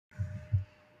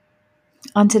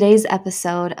On today's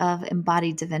episode of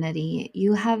Embodied Divinity,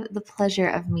 you have the pleasure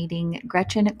of meeting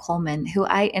Gretchen Coleman, who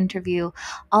I interview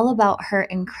all about her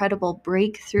incredible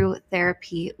breakthrough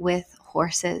therapy with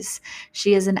horses.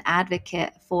 She is an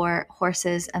advocate for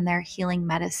horses and their healing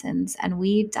medicines, and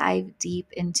we dive deep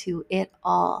into it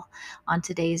all on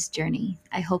today's journey.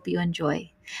 I hope you enjoy.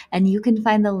 And you can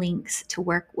find the links to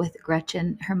work with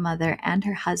Gretchen, her mother, and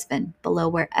her husband below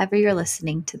wherever you're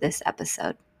listening to this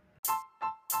episode.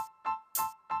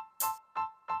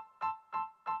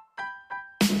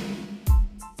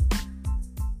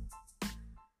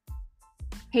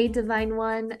 Hey, Divine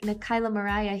One, Nikayla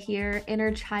Mariah here,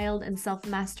 inner child and self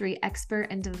mastery expert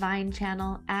and divine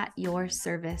channel at your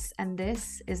service. And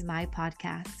this is my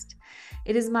podcast.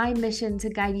 It is my mission to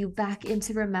guide you back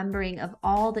into remembering of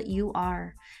all that you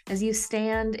are as you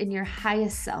stand in your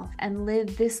highest self and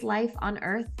live this life on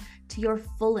earth to your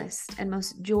fullest and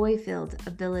most joy filled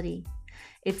ability.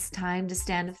 It's time to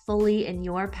stand fully in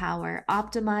your power,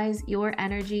 optimize your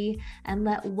energy, and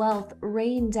let wealth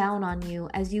rain down on you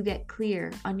as you get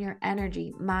clear on your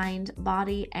energy, mind,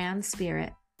 body, and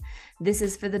spirit. This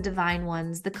is for the divine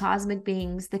ones, the cosmic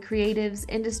beings, the creatives,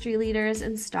 industry leaders,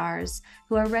 and stars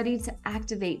who are ready to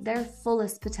activate their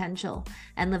fullest potential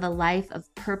and live a life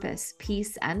of purpose,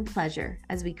 peace, and pleasure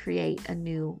as we create a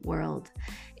new world.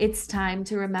 It's time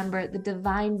to remember the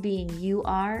divine being you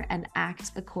are and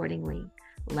act accordingly.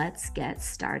 Let's get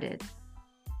started.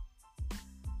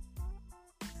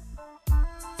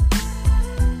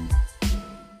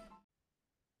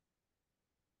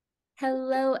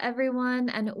 Hello, everyone,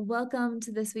 and welcome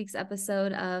to this week's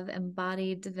episode of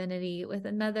Embodied Divinity with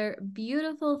another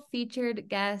beautiful featured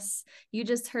guest. You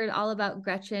just heard all about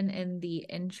Gretchen in the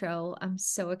intro. I'm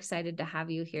so excited to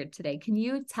have you here today. Can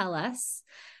you tell us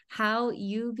how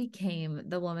you became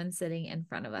the woman sitting in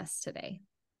front of us today?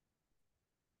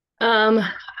 Um,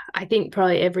 I think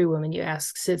probably every woman you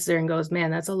ask sits there and goes,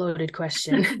 "Man, that's a loaded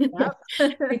question."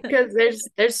 Yep. Because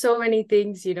there's so many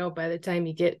things, by the time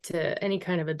you get to any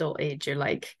kind of adult age, you're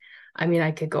like, I mean,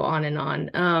 I could go on and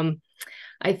on.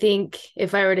 I think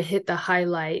if I were to hit the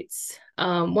highlights,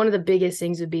 one of the biggest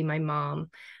things would be my mom.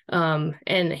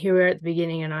 And here we're at the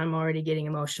beginning and I'm already getting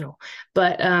emotional.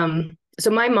 But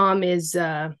so my mom is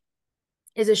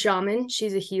a shaman.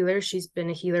 She's a healer. She's been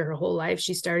a healer her whole life.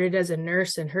 She started as a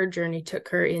nurse and her journey took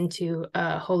her into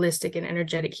holistic and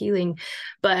energetic healing.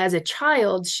 But as a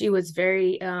child, she was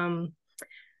very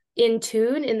in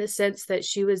tune in the sense that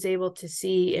she was able to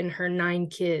see in her 9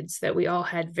 kids that we all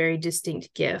had very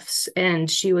distinct gifts.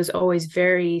 And she was always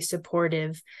very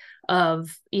supportive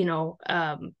of,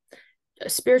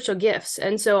 spiritual gifts.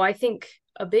 And so I think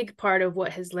a big part of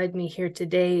what has led me here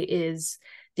today is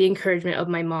the encouragement of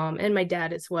my mom and my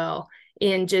dad as well,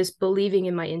 in just believing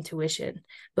in my intuition,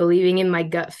 believing in my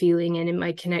gut feeling and in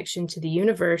my connection to the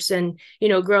universe. And,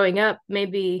 growing up,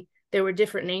 maybe there were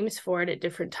different names for it at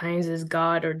different times, as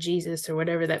God or Jesus or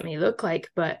whatever that may look like.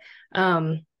 But,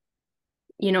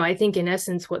 I think in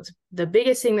essence, what's the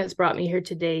biggest thing that's brought me here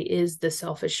today is the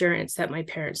self-assurance that my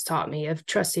parents taught me of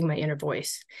trusting my inner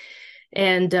voice.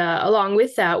 And along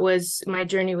with that was my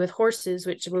journey with horses,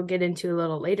 which we'll get into a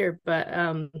little later. But,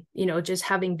 just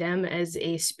having them as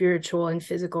a spiritual and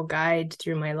physical guide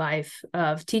through my life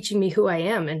of teaching me who I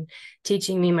am and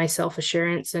teaching me my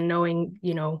self-assurance and knowing,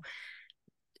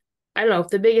 I don't know,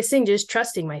 the biggest thing, just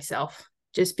trusting myself,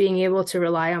 just being able to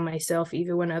rely on myself,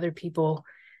 even when other people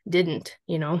didn't.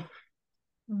 Mm.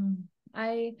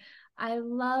 I I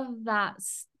love that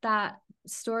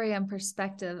story and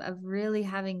perspective of really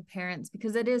having parents,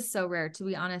 because it is so rare, to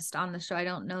be honest. On the show, I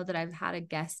don't know that I've had a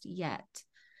guest yet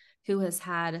who has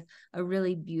had a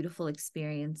really beautiful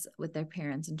experience with their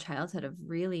parents in childhood of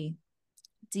really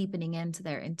deepening into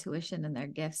their intuition and their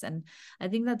gifts. And I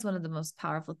think that's one of the most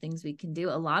powerful things we can do.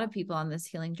 A lot of people on this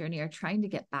healing journey are trying to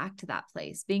get back to that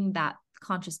place, being that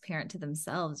conscious parent to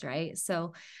themselves, right?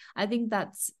 So I think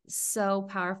that's so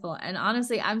powerful. And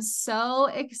honestly, I'm so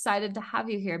excited to have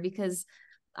you here because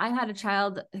I had a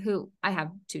child who, I have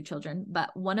 2 children,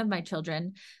 but one of my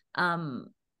children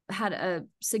had a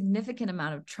significant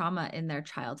amount of trauma in their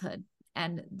childhood.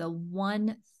 And the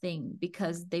one thing,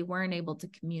 because they weren't able to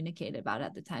communicate about it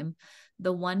at the time,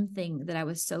 the one thing that I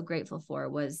was so grateful for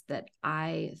was that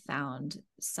I found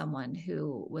someone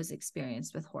who was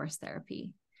experienced with horse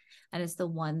therapy. And it's the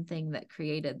one thing that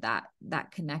created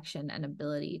that connection and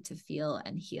ability to feel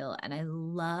and heal. And I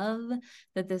love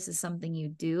that this is something you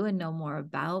do and know more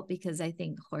about, because I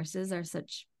think horses are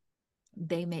such,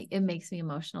 it makes me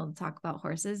emotional to talk about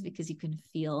horses because you can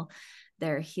feel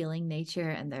their healing nature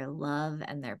and their love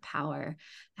and their power.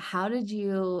 How did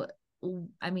you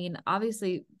I mean,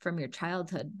 obviously from your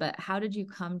childhood, but how did you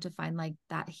come to find like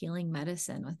that healing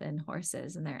medicine within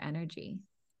horses and their energy?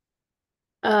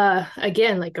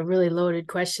 Again, like a really loaded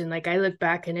question. Like I look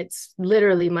back and it's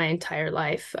literally my entire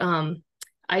life.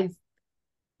 I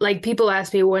like people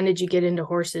ask me, when did you get into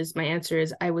horses? My answer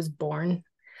is I was born.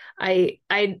 I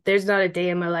there's not a day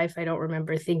in my life I don't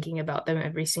remember thinking about them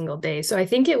every single day. So I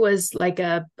think it was like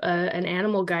a an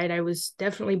animal guide I was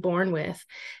definitely born with,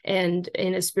 and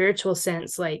in a spiritual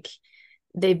sense, like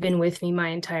they've been with me my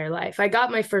entire life. I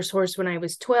got my first horse when I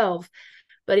was 12,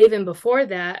 but even before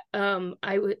that,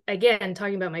 again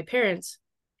talking about my parents,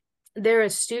 their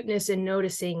astuteness in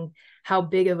noticing how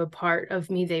big of a part of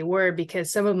me they were,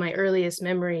 because some of my earliest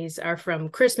memories are from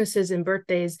Christmases and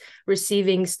birthdays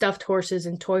receiving stuffed horses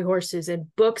and toy horses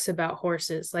and books about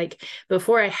horses. Like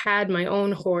before I had my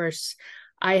own horse,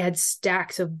 I had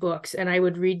stacks of books and I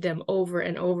would read them over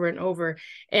and over and over.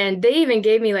 And they even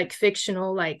gave me like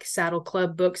fictional, like Saddle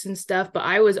Club books and stuff. But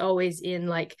I was always in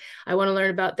like, I want to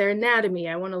learn about their anatomy.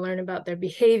 I want to learn about their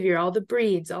behavior, all the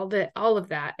breeds, all of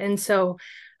that. And so,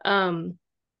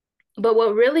 but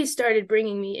what really started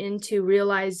bringing me into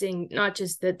realizing not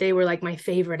just that they were like my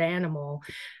favorite animal,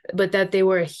 but that they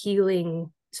were a healing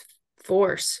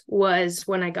force was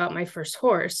when I got my first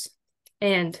horse.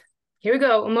 And here we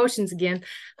go, emotions again.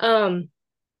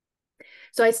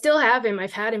 So I still have him.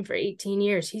 I've had him for 18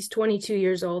 years. He's 22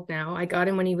 years old now. I got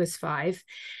him when he was 5.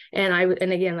 And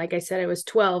again, like I said, I was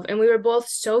 12, and we were both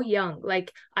so young.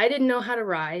 Like I didn't know how to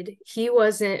ride. He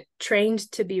wasn't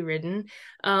trained to be ridden.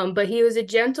 But he was a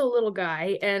gentle little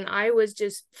guy, and I was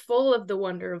just full of the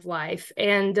wonder of life.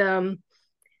 And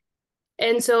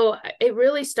so it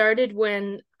really started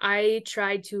when I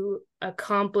tried to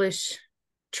accomplish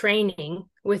training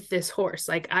with this horse.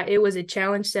 Like it was a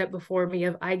challenge set before me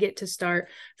of I get to start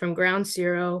from ground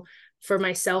zero for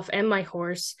myself and my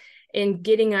horse, in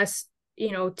getting us,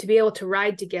 to be able to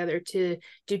ride together, to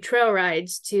do trail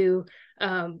rides, to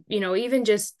even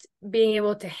just being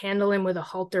able to handle him with a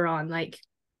halter on, like.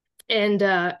 And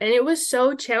it was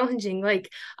so challenging.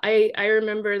 Like I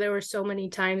remember there were so many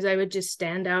times I would just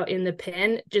stand out in the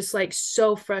pen, just like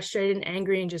so frustrated and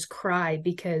angry, and just cry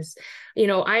because,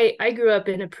 I grew up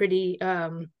in a pretty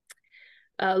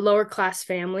lower class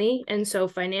family, and so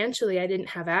financially I didn't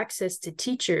have access to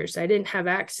teachers. I didn't have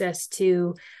access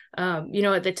to, at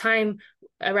the time,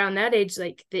 around that age,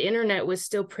 like the internet was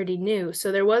still pretty new,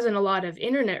 so there wasn't a lot of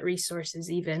internet resources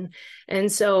even.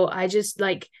 And so I just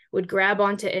like would grab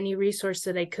onto any resource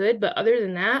that I could, but other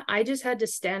than that, I just had to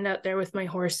stand out there with my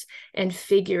horse and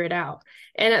figure it out.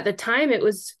 And at the time it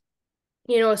was,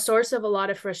 a source of a lot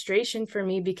of frustration for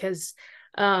me, because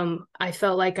I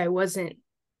felt like I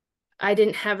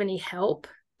didn't have any help.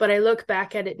 But I look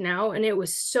back at it now, and it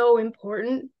was so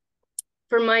important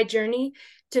for my journey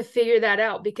to figure that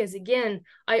out, because again,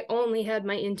 I only had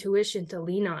my intuition to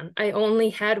lean on. I only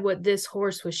had what this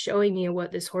horse was showing me and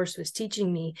what this horse was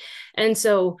teaching me. And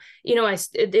so,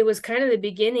 it was kind of the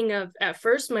beginning of, at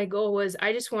first my goal was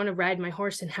I just want to ride my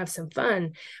horse and have some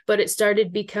fun, but it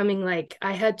started becoming like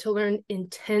I had to learn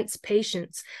intense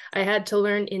patience. I had to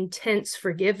learn intense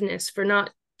forgiveness for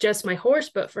not just my horse,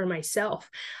 but for myself.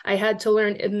 I had to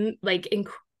learn like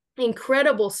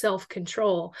incredible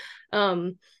self-control,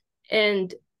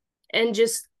 and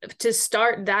just to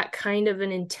start that kind of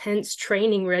an intense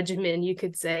training regimen, you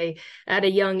could say, at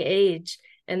a young age,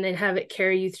 and then have it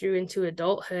carry you through into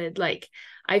adulthood. Like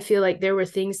I feel like there were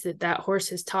things that horse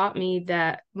has taught me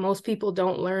that most people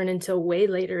don't learn until way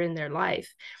later in their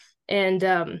life. And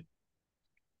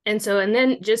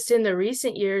then just in the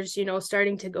recent years,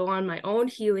 starting to go on my own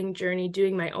healing journey,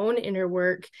 doing my own inner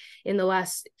work in the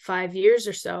last 5 years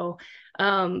or so,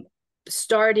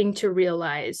 starting to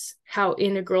realize how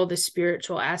integral the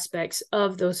spiritual aspects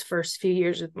of those first few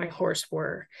years with my horse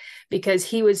were, because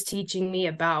he was teaching me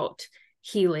about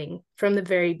healing from the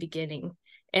very beginning.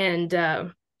 And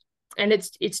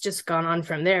it's just gone on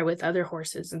from there with other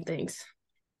horses and things.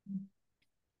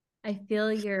 I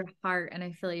feel your heart and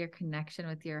I feel your connection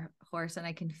with your horse, and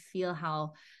I can feel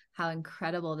how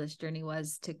incredible this journey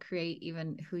was to create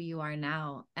even who you are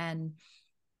now. And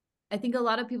I think a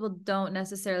lot of people don't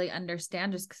necessarily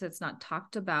understand, just because it's not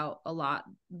talked about a lot,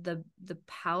 the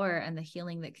power and the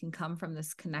healing that can come from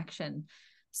this connection.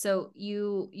 So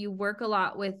you work a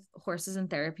lot with horses and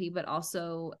therapy, but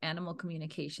also animal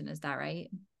communication. Is that right?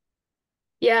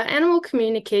 Yeah, animal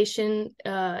communication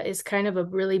is kind of a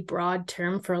really broad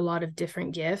term for a lot of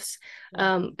different gifts.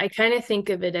 I kind of think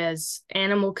of it as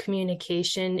animal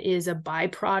communication is a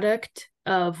byproduct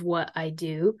of what I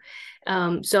do.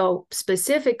 So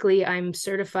specifically, I'm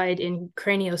certified in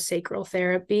craniosacral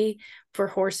therapy for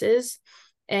horses.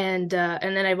 And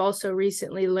then I've also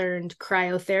recently learned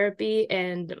cryotherapy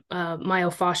and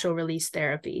myofascial release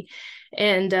therapy.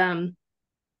 And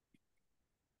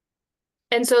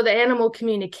and so the animal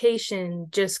communication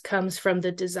just comes from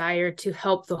the desire to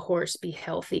help the horse be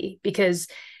healthy, because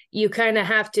you kind of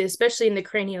have to, especially in the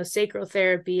craniosacral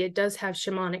therapy, it does have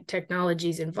shamanic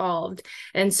technologies involved.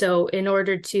 And so in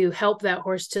order to help that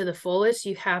horse to the fullest,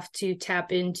 you have to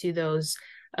tap into those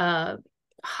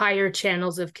higher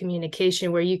channels of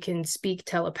communication where you can speak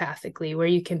telepathically, where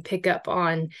you can pick up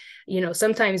on,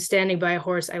 sometimes standing by a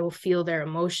horse, I will feel their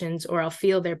emotions or I'll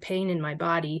feel their pain in my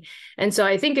body. And so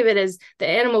I think of it as the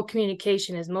animal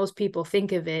communication, as most people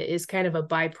think of it, is kind of a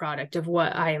byproduct of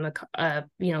what I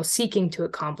am, seeking to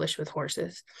accomplish with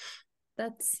horses.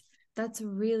 That's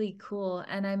really cool.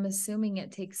 And I'm assuming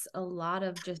it takes a lot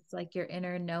of just like your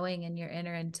inner knowing and your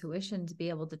inner intuition to be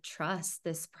able to trust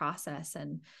this process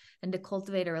and to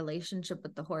cultivate a relationship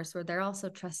with the horse where they're also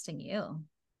trusting you.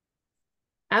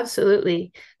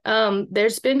 Absolutely.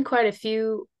 There's been quite a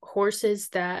few horses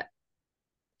that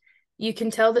you can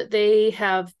tell that they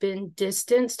have been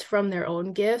distanced from their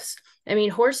own gifts. I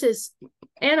mean, horses,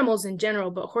 animals in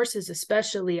general, but horses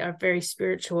especially, are very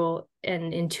spiritual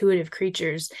and intuitive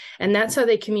creatures. And that's how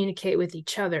they communicate with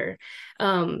each other.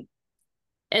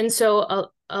 And so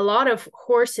a lot of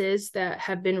horses that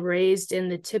have been raised in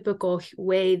the typical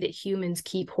way that humans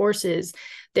keep horses,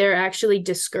 they're actually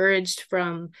discouraged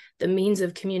from the means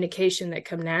of communication that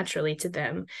come naturally to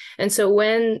them. And so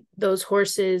when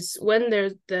the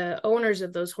owners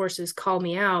of those horses call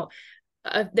me out,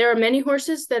 there are many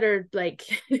horses that are like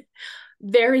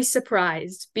very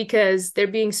surprised because they're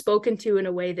being spoken to in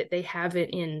a way that they haven't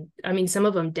in, I mean, some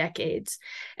of them decades.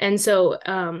 And so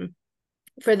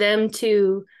for them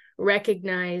to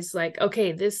recognize like,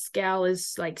 okay, this gal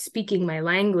is like speaking my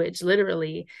language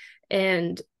literally,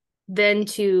 and then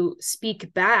to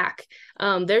speak back.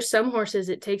 There's some horses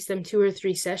it takes them 2 or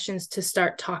 3 sessions to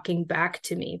start talking back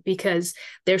to me because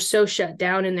they're so shut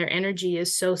down and their energy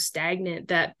is so stagnant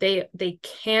that they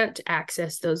can't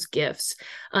access those gifts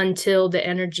until the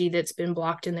energy that's been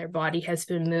blocked in their body has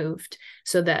been moved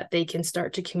so that they can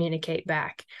start to communicate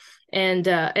back. And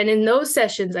in those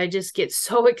sessions, I just get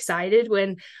so excited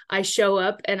when I show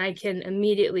up and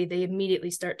they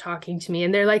immediately start talking to me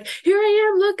and they're like, here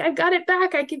I am, look, I've got it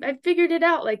back. I figured it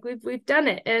out. Like we've done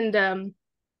it.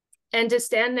 And to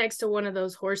stand next to one of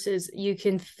those horses, you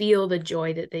can feel the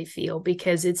joy that they feel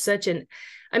because it's such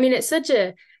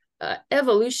a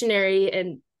evolutionary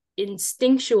and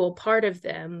instinctual part of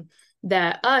them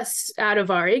that us out of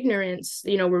our ignorance,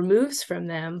 removes from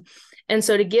them. And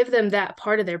so to give them that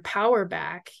part of their power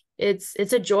back, it's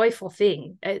a joyful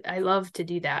thing. I love to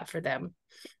do that for them.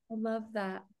 I love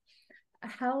that.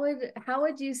 How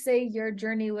would you say your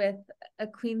journey with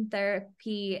equine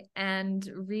therapy and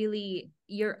really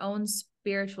your own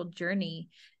spiritual journey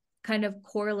kind of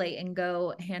correlate and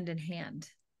go hand in hand?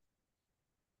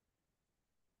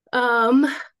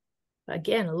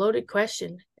 Again, a loaded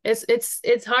question.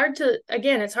 It's hard to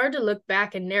look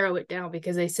back and narrow it down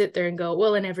because I sit there and go,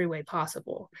 well, in every way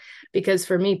possible. Because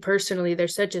for me personally,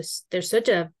 there's such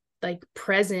a like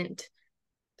present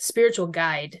spiritual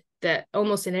guide that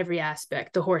almost in every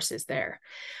aspect the horse is there.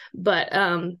 But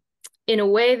in a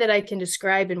way that I can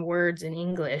describe in words in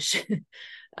English,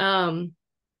 well,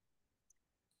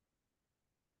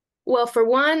 for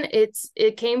one,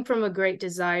 it came from a great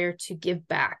desire to give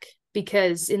back.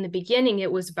 Because in the beginning, it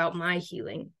was about my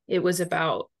healing. It was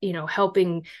about,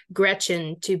 helping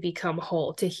Gretchen to become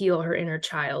whole, to heal her inner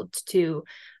child, to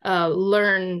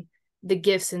learn the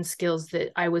gifts and skills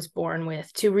that I was born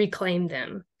with, to reclaim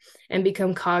them and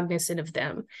become cognizant of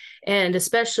them. And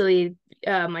especially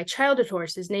my childhood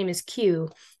horse, his name is Q,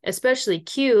 especially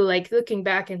Q, like looking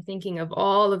back and thinking of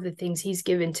all of the things he's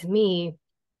given to me,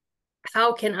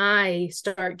 how can I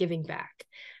start giving back?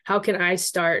 How can I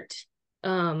start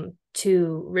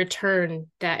to return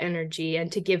that energy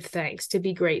and to give thanks, to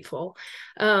be grateful?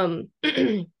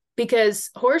 Because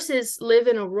horses live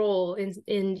in a role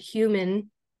in human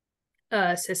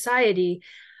society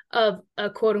of a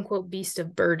quote unquote beast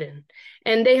of burden.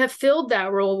 And they have filled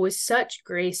that role with such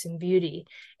grace and beauty.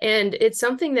 And it's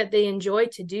something that they enjoy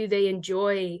to do. They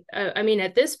enjoy,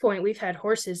 at this point, we've had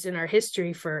horses in our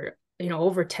history for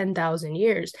over 10,000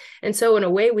 years. And so in a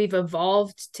way, we've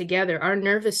evolved together. Our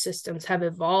nervous systems have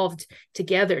evolved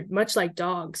together, much like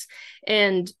dogs.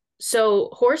 And So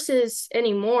horses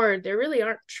anymore, there really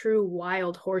aren't true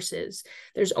wild horses.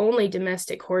 There's only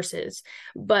domestic horses.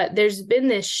 But there's been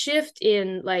this shift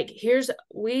in like,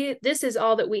 this is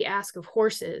all that we ask of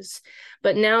horses.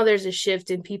 But now there's a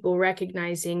shift in people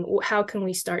recognizing how can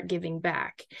we start giving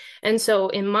back. And so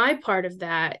in my part of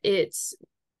that, it's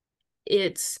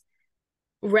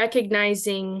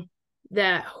recognizing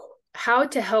that how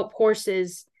to help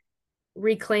horses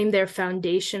reclaim their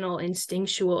foundational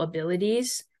instinctual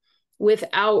abilities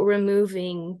without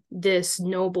removing this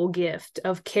noble gift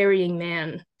of carrying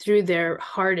man through their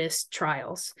hardest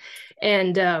trials.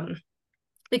 And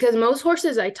because most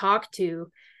horses I talk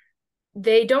to,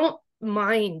 they don't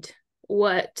mind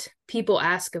what people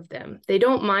ask of them. They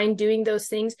don't mind doing those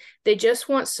things. They just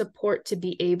want support to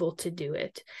be able to do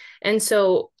it. And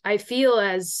so I feel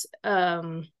as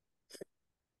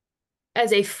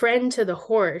a friend to the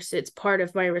horse, it's part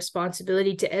of my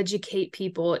responsibility to educate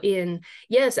people in,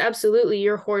 yes, absolutely,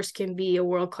 your horse can be a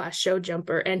world-class show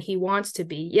jumper and he wants to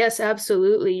be. Yes,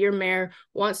 absolutely, your mare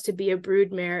wants to be a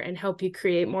brood mare and help you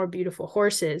create more beautiful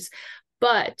horses.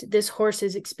 But this horse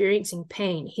is experiencing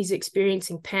pain. He's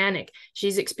experiencing panic.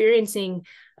 She's experiencing,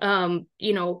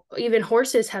 even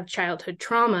horses have childhood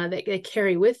trauma that they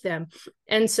carry with them.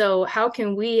 And so how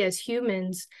can we as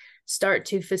humans start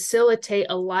to facilitate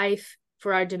a life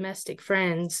for our domestic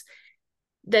friends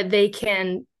that they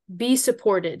can be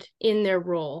supported in their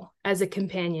role as a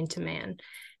companion to man?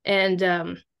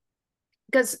 And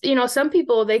because some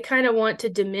people, they kind of want to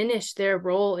diminish their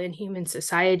role in human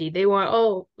society. They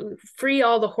want, free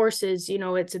all the horses,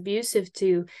 it's abusive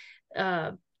to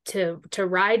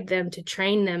ride them, to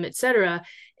train them, etc.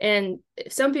 And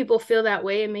some people feel that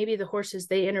way, and maybe the horses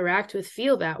they interact with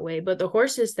feel that way. But the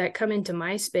horses that come into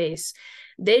my space,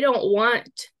 they don't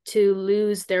want to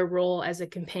lose their role as a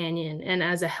companion and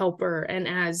as a helper and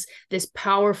as this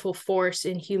powerful force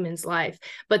in humans' life,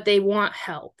 but they want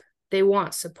help. They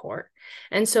want support.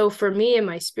 And so for me in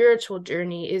my spiritual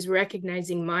journey is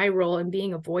recognizing my role and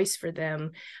being a voice for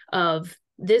them of,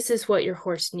 this is what your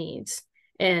horse needs.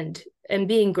 And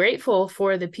being grateful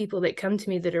for the people that come to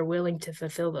me that are willing to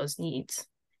fulfill those needs.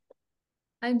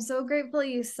 I'm so grateful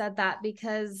you said that,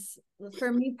 because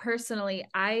for me personally,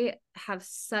 I have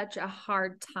such a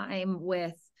hard time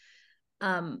with,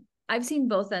 I've seen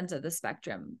both ends of the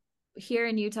spectrum. Here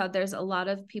in Utah, there's a lot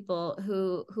of people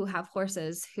who have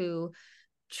horses who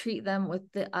treat them with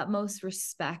the utmost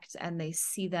respect, and they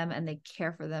see them and they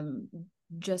care for them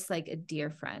just like a dear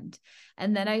friend.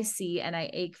 And then I see and I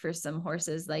ache for some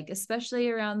horses, like especially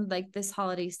around like this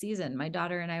holiday season. My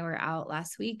daughter and I were out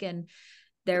last week, and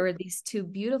there were these two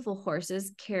beautiful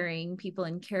horses carrying people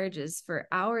in carriages for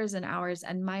hours and hours,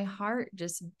 and my heart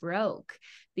just broke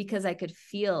because I could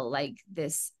feel like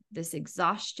this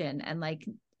exhaustion, and like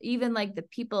even like the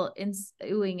people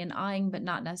oohing and awing, but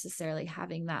not necessarily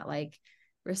having that like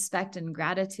respect and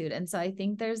gratitude. And so I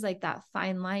think there's like that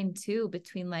fine line too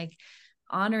between like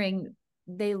honoring,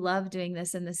 they love doing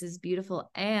this and this is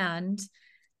beautiful, and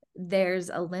there's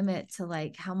a limit to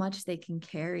like how much they can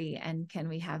carry, and can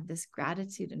we have this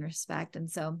gratitude and respect. And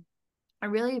so I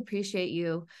really appreciate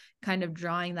you kind of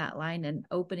drawing that line and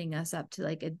opening us up to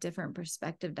like a different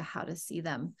perspective to how to see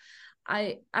them.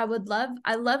 I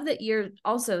love that you're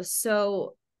also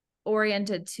so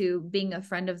oriented to being a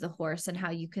friend of the horse and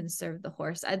how you can serve the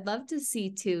horse. I'd love to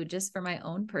see too, just for my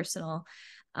own personal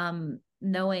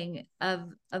knowing of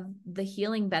the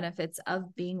healing benefits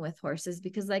of being with horses,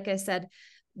 because like I said,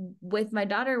 with my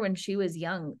daughter when she was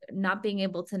young, not being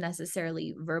able to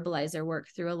necessarily verbalize or work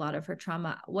through a lot of her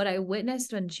trauma, what I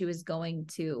witnessed when she was going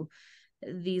to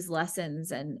these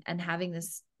lessons and having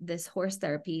this horse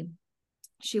therapy,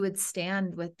 she would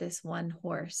stand with this one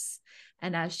horse,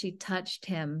 and as she touched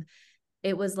him,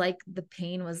 it was like the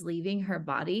pain was leaving her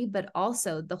body, but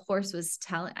also the horse was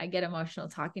telling, I get emotional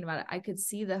talking about it. I could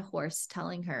see the horse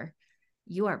telling her,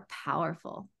 you are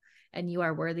powerful and you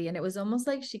are worthy. And it was almost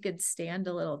like she could stand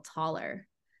a little taller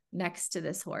next to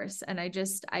this horse. And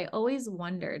I always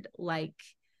wondered like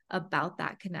about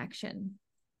that connection.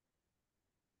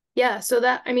 Yeah. So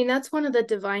that's one of the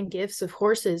divine gifts of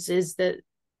horses, is that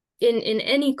in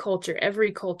any culture,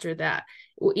 every culture that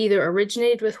either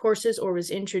originated with horses or was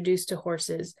introduced to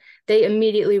horses, they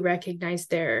immediately recognize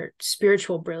their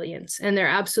spiritual brilliance and their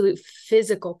absolute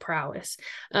physical prowess.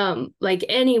 Like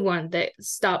anyone that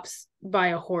stops by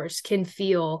a horse can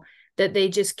feel that they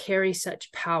just carry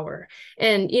such power.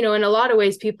 And, in a lot of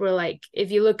ways, people are like,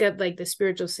 if you look at like the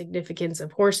spiritual significance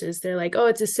of horses, they're like, oh,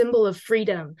 it's a symbol of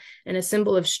freedom and a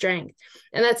symbol of strength.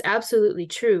 And that's absolutely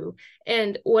true.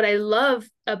 And what I love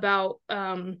about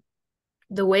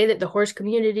the way that the horse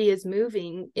community is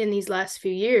moving in these last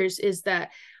few years is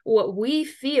that what we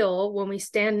feel when we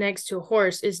stand next to a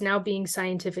horse is now being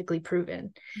scientifically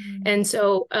proven. Mm. And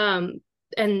so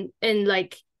and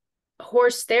like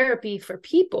horse therapy for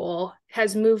people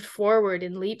has moved forward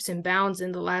in leaps and bounds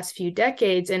in the last few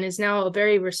decades and is now a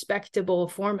very respectable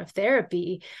form of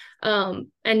therapy. And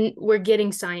we're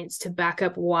getting science to back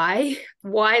up why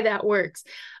that works.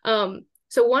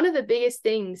 So one of the biggest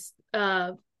things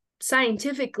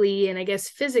scientifically and I guess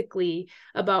physically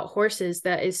about horses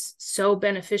that is so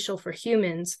beneficial for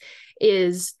humans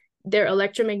is their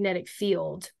electromagnetic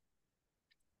field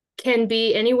can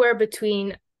be anywhere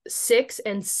between 6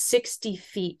 and 60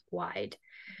 feet wide.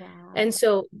 Wow. And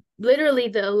so literally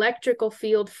the electrical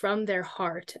field from their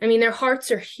heart, I mean, their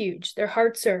hearts are huge. Their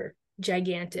hearts are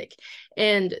gigantic.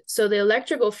 And so the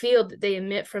electrical field that they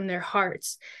emit from their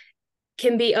hearts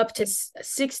can be up to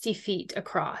 60 feet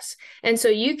across. And so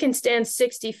you can stand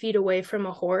 60 feet away from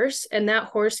a horse and that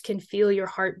horse can feel your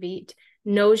heartbeat,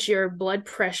 knows your blood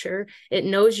pressure, it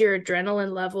knows your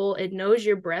adrenaline level, it knows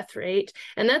your breath rate.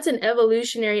 And that's an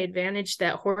evolutionary advantage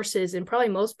that horses and probably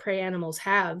most prey animals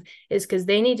have, is because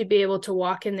they need to be able to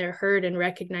walk in their herd and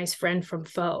recognize friend from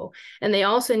foe. And they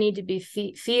also need to be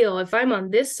feel, if I'm on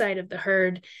this side of the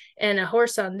herd and a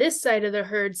horse on this side of the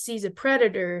herd sees a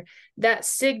predator, that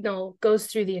signal goes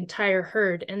through the entire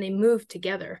herd and they move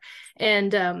together.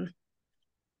 And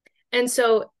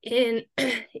so in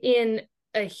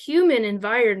a human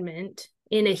environment,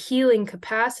 in a healing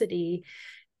capacity,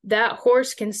 that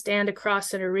horse can stand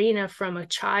across an arena from a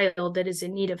child that is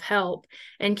in need of help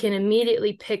and can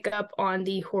immediately pick up on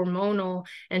the hormonal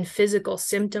and physical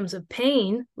symptoms of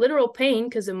pain, literal pain,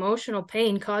 because emotional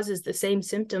pain causes the same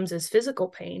symptoms as physical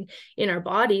pain in our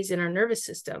bodies, in our nervous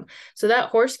system. So that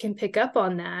horse can pick up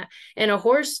on that. And a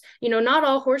horse, not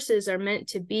all horses are meant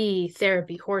to be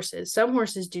therapy horses. Some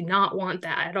horses do not want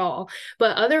that at all,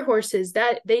 but other horses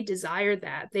that they desire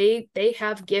that. They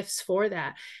have gifts for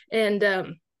that.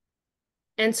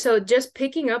 And so just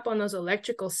picking up on those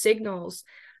electrical signals,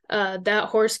 that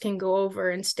horse can go over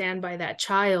and stand by that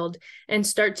child and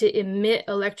start to emit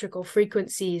electrical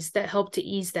frequencies that help to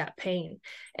ease that pain.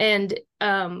 And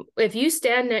if you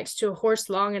stand next to a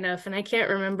horse long enough, and I can't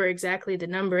remember exactly the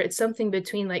number, it's something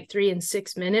between like 3 and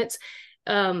 6 minutes,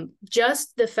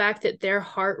 just the fact that their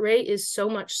heart rate is so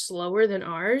much slower than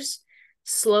ours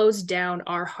slows down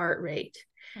our heart rate.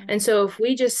 And so if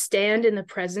we just stand in the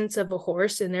presence of a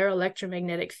horse in their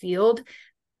electromagnetic field,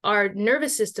 our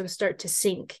nervous systems start to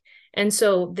sync. And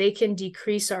so they can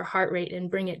decrease our heart rate and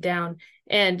bring it down.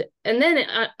 And then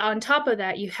on top of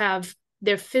that, you have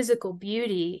their physical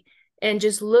beauty, and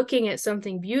just looking at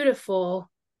something beautiful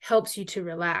helps you to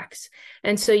relax.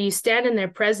 And so you stand in their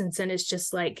presence and it's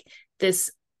just like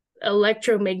this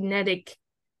electromagnetic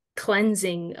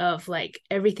cleansing of like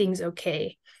everything's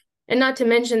okay. And not to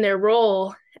mention their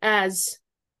role as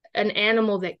an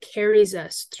animal that carries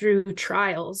us through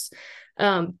trials.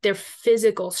 Their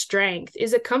physical strength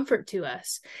is a comfort to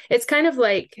us. It's kind of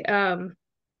like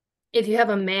if you have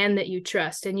a man that you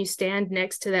trust and you stand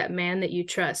next to that man that you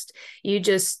trust, you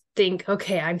just think,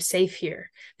 okay, I'm safe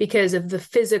here because of the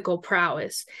physical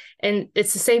prowess. And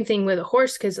it's the same thing with a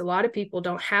horse, because a lot of people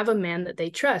don't have a man that they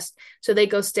trust. So they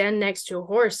go stand next to a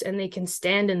horse and they can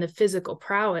stand in the physical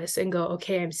prowess and go,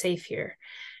 okay, I'm safe here.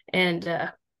 And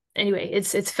anyway,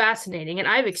 it's fascinating. And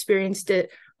I've experienced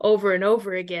it over and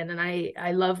over again. And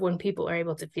I love when people are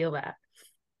able to feel that.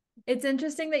 It's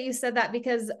interesting that you said that,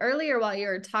 because earlier while you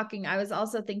were talking, I was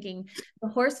also thinking the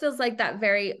horse feels like that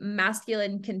very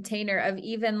masculine container of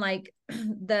even like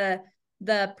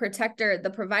the protector, the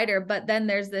provider, but then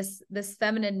there's this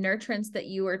feminine nurturance that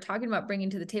you were talking about bringing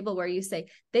to the table, where you say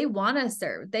they want to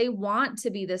serve, they want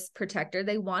to be this protector,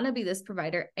 they want to be this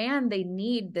provider, and they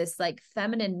need this like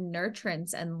feminine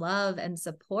nurturance and love and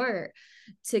support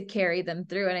to carry them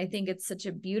through. And I think it's such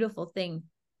a beautiful thing.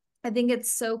 I think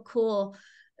it's so cool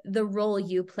the role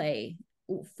you play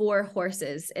for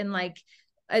horses. And like,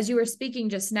 as you were speaking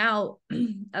just now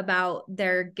about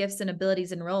their gifts and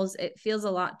abilities and roles, it feels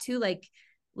a lot too like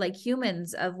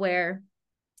humans, of where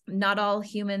not all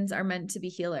humans are meant to be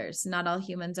healers. Not all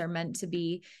humans are meant to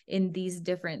be in these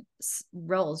different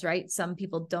roles, right? Some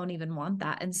people don't even want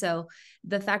that. And so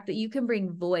the fact that you can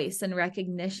bring voice and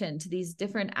recognition to these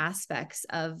different aspects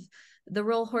of the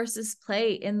role horses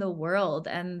play in the world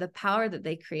and the power that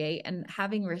they create, and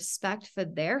having respect for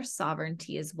their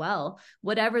sovereignty as well,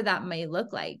 whatever that may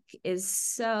look like, is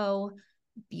so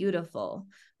beautiful.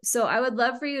 So I would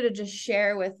love for you to just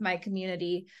share with my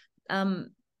community,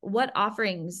 what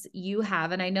offerings you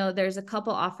have. And I know there's a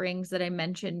couple offerings that I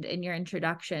mentioned in your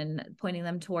introduction, pointing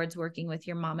them towards working with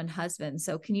your mom and husband.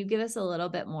 So can you give us a little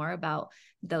bit more about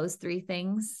those three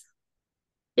things?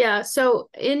 Yeah. So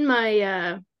in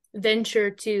my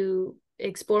venture to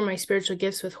explore my spiritual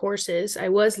gifts with horses, I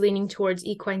was leaning towards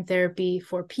equine therapy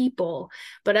for people.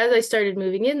 But as I started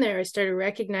moving in there, I started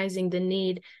recognizing the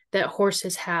need that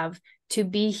horses have to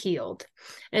be healed.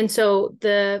 And so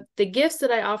the gifts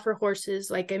that I offer horses,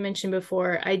 like I mentioned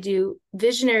before, I do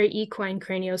visionary equine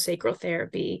craniosacral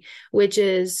therapy, which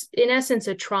is in essence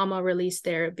a trauma release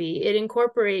therapy. It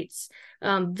incorporates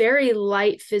very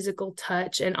light physical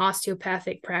touch and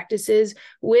osteopathic practices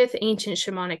with ancient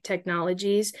shamanic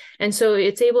technologies. And so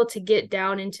it's able to get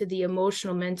down into the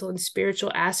emotional, mental, and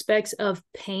spiritual aspects of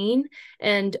pain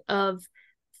and of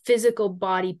physical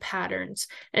body patterns.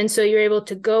 And so you're able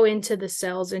to go into the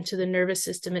cells, into the nervous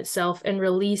system itself, and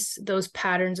release those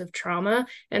patterns of trauma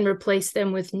and replace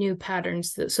them with new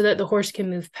patterns so that the horse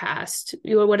can move past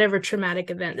whatever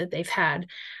traumatic event that they've had.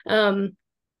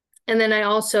 And then I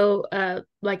also,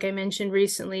 like I mentioned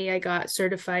recently, I got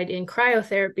certified in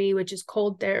cryotherapy, which is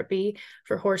cold therapy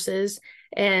for horses,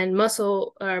 and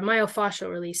muscle or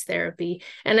myofascial release therapy.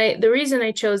 And the reason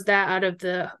I chose that out of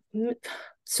the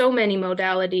so many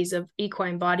modalities of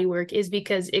equine bodywork is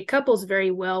because it couples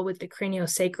very well with the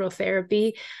craniosacral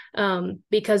therapy,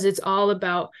 because it's all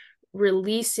about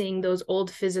releasing those old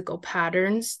physical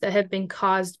patterns that have been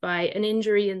caused by an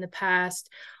injury in the past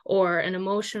or an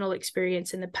emotional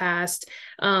experience in the past,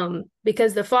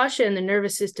 because the fascia and the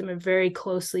nervous system are very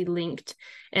closely linked.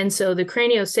 And so the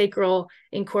craniosacral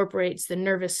incorporates the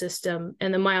nervous system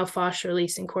and the myofascial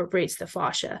release incorporates the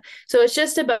fascia. So it's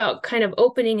just about kind of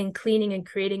opening and cleaning and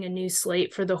creating a new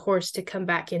slate for the horse to come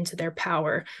back into their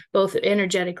power, both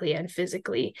energetically and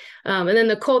physically. And then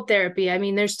the cold therapy, I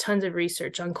mean, there's tons of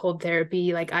research on cold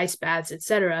therapy, like ice baths,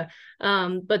 etc.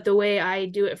 But the way I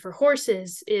do it for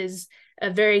horses is a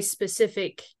very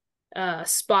specific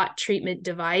spot treatment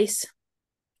device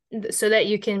so that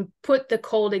you can put the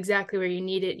cold exactly where you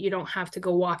need it. You don't have to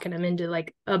go walking them into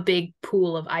like a big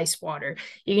pool of ice water.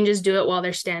 You can just do it while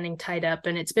they're standing tied up.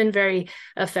 And it's been very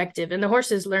effective. And the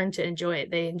horses learn to enjoy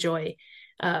it. They enjoy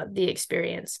the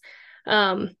experience.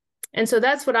 And so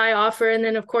that's what I offer. And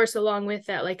then, of course, along with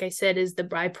that, like I said, is the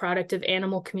byproduct of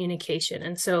animal communication.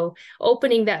 And so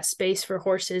opening that space for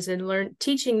horses and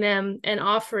teaching them and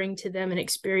offering to them an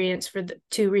experience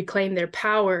to reclaim their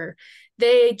power,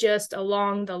 they just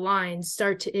along the line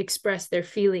start to express their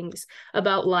feelings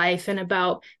about life and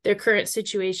about their current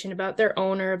situation, about their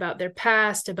owner, about their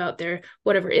past, about their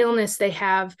whatever illness they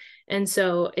have. And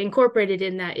so incorporated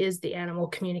in that is the animal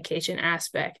communication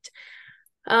aspect.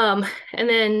 And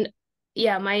then,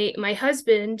 yeah, my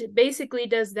husband basically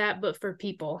does that, but for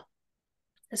people.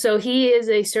 So he is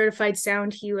a certified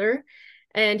sound healer,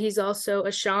 and he's also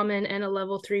a shaman and a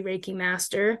level 3 Reiki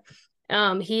master.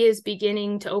 He is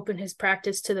beginning to open his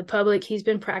practice to the public. He's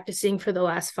been practicing for the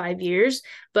last 5 years,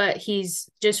 but he's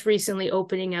just recently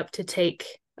opening up to take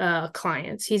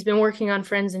clients. He's been working on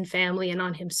friends and family and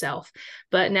on himself,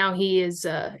 but now he's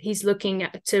looking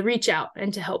to reach out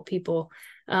and to help people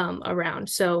around.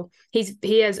 So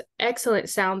he has excellent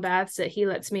sound baths that he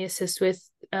lets me assist with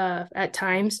at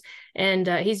times, and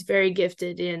he's very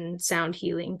gifted in sound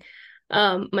healing.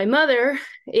 My mother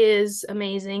is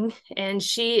amazing, and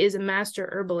she is a master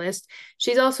herbalist.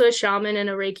 She's also a shaman and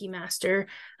a Reiki master,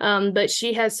 but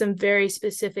she has some very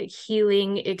specific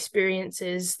healing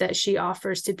experiences that she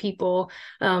offers to people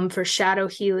for shadow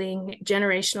healing,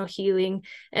 generational healing,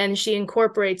 and she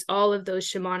incorporates all of those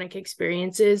shamanic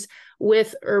experiences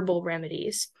with herbal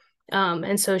remedies.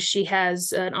 And so she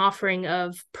has an offering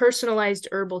of personalized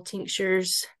herbal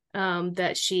tinctures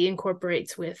that she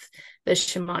incorporates with the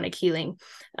shamanic healing.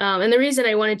 And the reason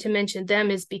I wanted to mention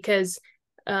them is because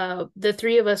the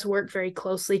three of us work very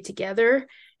closely together.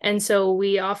 And so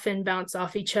we often bounce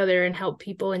off each other and help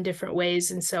people in different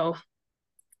ways. And so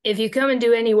if you come and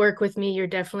do any work with me, you're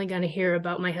definitely going to hear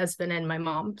about my husband and my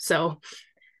mom. So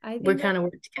we're kind of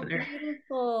work together.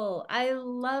 Beautiful. I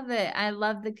love it. I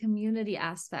love the community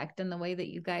aspect and the way that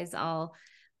you guys all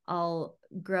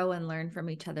grow and learn from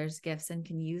each other's gifts and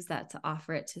can use that to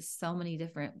offer it to so many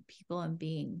different people and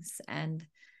beings. And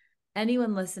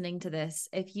anyone listening to this,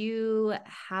 if you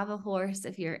have a horse,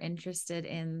 if you're interested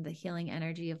in the healing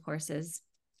energy of horses,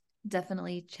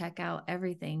 definitely check out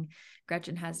everything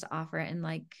Gretchen has to offer. And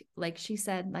like she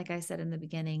said, like I said in the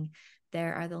beginning,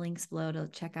 there are the links below to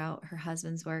check out her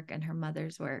husband's work and her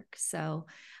mother's work. So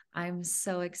I'm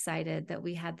so excited that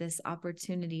we had this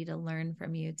opportunity to learn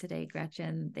from you today,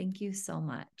 Gretchen. Thank you so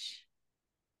much.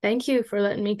 Thank you for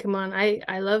letting me come on.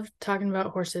 I love talking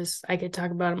about horses. I could talk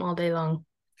about them all day long.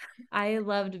 I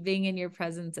loved being in your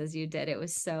presence as you did. It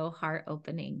was so heart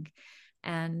opening.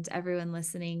 And everyone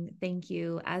listening, thank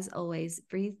you. As always,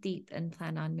 breathe deep and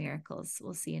plan on miracles.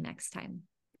 We'll see you next time.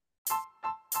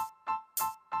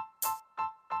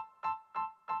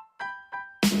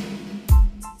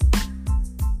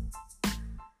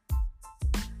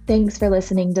 Thanks for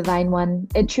listening, Divine One.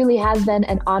 It truly has been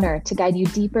an honor to guide you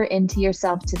deeper into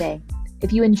yourself today.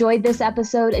 If you enjoyed this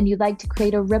episode and you'd like to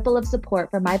create a ripple of support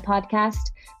for my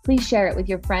podcast, please share it with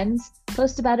your friends,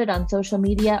 post about it on social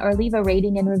media, or leave a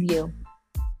rating and review.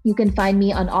 You can find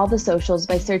me on all the socials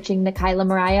by searching Nikayla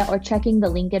Mariah or checking the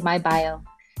link in my bio.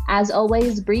 As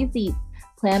always, breathe deep,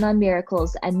 plan on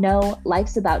miracles, and know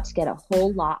life's about to get a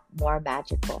whole lot more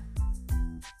magical.